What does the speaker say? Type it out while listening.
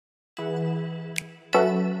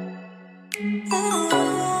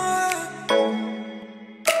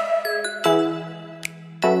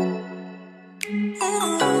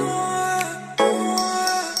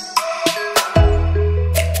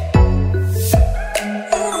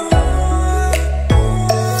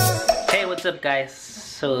Hey, what's up guys?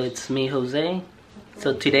 So it's me, Jose.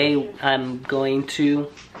 So today I'm going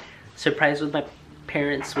to surprise with my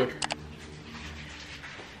parents with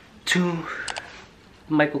 2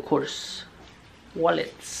 Micheal Kors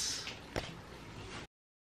wallets.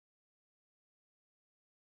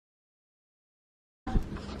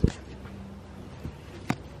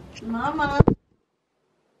 Mama.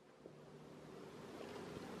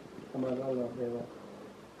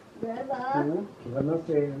 Beba.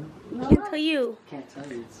 Can't tell you. Can't tell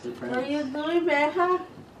you, it's a surprise. What are you doing, Beja?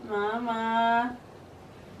 Mama.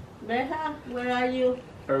 Beja, where are you?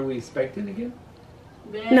 Are we expecting again?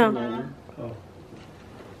 Beja. No. Oh.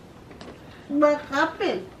 What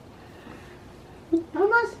happened?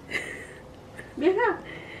 Mama. Beja.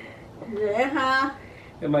 Beja.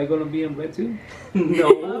 Am I gonna be in red too?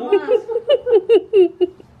 No. Mama.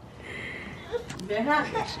 Beja.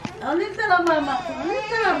 ¿Dónde está la mamá? ¿Dónde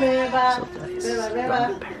está la Beba? Beba,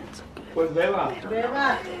 Beba. Pues Beba.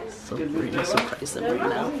 Beba. So we're gonna surprise them right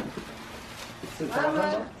now.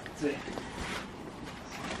 Mama.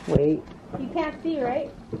 Wait. You can't see,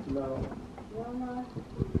 right? No. Mama.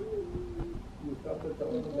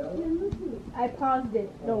 I paused it.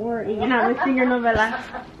 Don't worry. You're not missing your novela.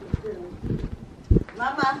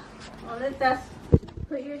 Mama. ¿Dónde estás?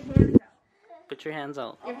 Put your hands out. Put your hands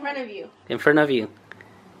out. In front of you. In front of you.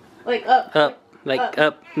 Like up. Up. Like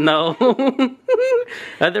up. No.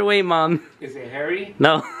 Other way, Mom. Is it Harry?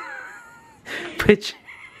 No. Put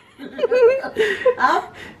your...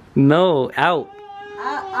 Up? No, out.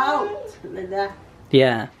 Out. Like that.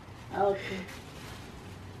 Yeah. Okay.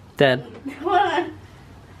 Dad. Come on.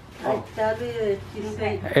 I tell you, she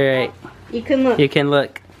said. Alright. You can look. You can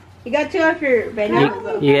look. You got to go off your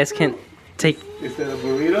bandana. You guys can take Is it a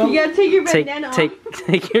burrito? You gotta take your take bandana off.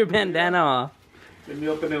 take your bandana off. Let me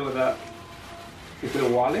open it with that. Is it a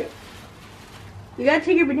wallet? You gotta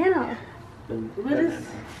take your bandana off. What is?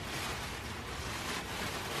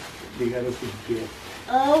 They got us a gift.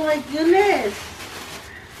 Oh my goodness.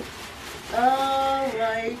 Oh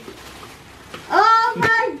my. Oh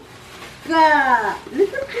my God.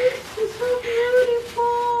 Look at this. It's so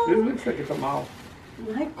beautiful. This looks like it's a mouth.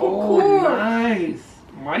 Micheal Oh, Kors. nice.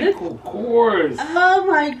 Micheal Kors. Oh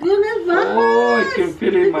my goodness, Mama. Oh, it can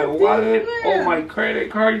fit in my Look at wallet. this. Oh, my credit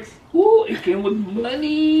cards. Oh, it came with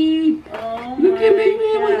money. Oh Look my at me,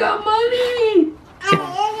 we God. got money.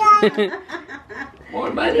 More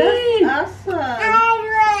money. That's awesome.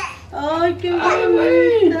 Oh, qué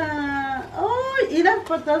bonita. Oh, mira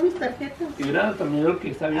por todas mis tarjetas. Mira, también lo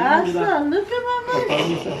que está bien. Mira, Awesome. Look at por Mama. todas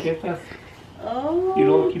mis tarjetas. Oh. Y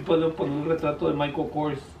luego aquí puedo poner un retrato de Micheal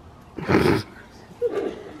Kors.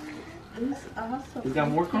 It's awesome. We got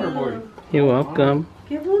more cardboard. You're welcome.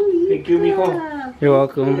 Qué bonita. Thank you, mijo. You're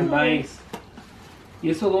welcome. Nice. ¿Y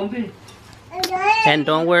eso dónde? And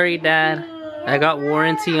don't worry, Dad. I got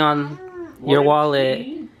warranty on your wallet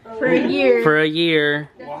For a year. for a year.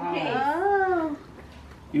 Wow. Oh,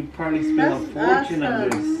 You probably spent a that's fortune on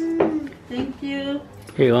this. awesome. Thank you.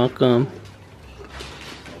 You're welcome.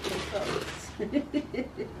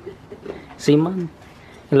 Sí, man.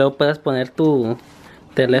 Y luego puedes poner tu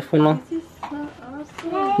teléfono. This is so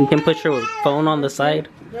awesome. You can put your phone on the side.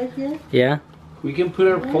 Right here. Yeah. We can put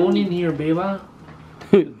our phone in here, beba.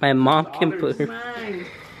 My mom can put her. Nice.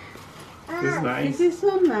 This is nice. This is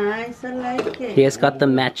so nice. I like it. He has got the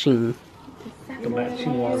matching. The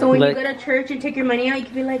matching wallet. So when Look. you go to church and take your money out, you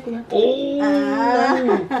can be like, look. Oh!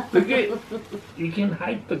 Look at, you can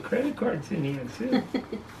hide the credit cards in here too.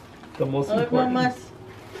 The most Oh, important. Mamas.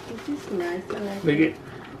 This is nice. I like Look it. at,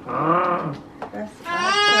 ah, That's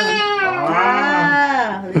awesome.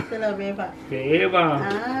 ah, Dice la beba. beba.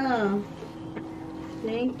 Ah.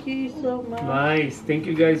 Thank you so much. Nice. Thank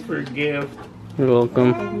you guys for a gift. You're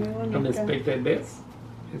welcome. Muy bonita. Unexpected bits.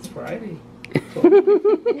 It's Friday.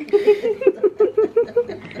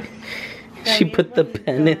 She put the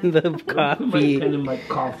pen in the Put my coffee. pen in my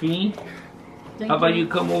coffee. Thank How about you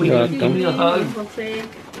come over here and give me a hug? Jose.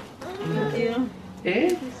 Thank you.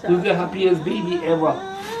 Eh? Who's the happiest baby ever?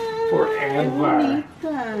 Forever.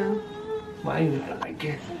 Bonita. Mine, I like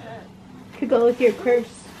it. Could go with your purse.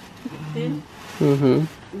 See? Mm-hmm.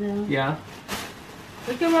 Yeah. Yeah.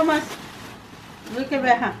 Look at Mama. Look at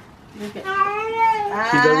Beja. Look at.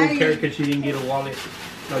 She doesn't care because she didn't get a wallet.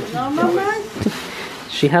 No, she's No, jealous. Mama.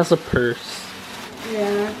 She has a purse.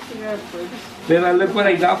 Yeah, she got a purse. Then look what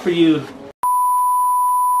I got for you.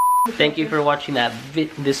 Thank you for watching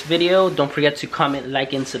this video. Don't forget to comment,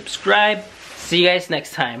 like, and subscribe. See you guys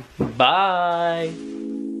next time. Bye.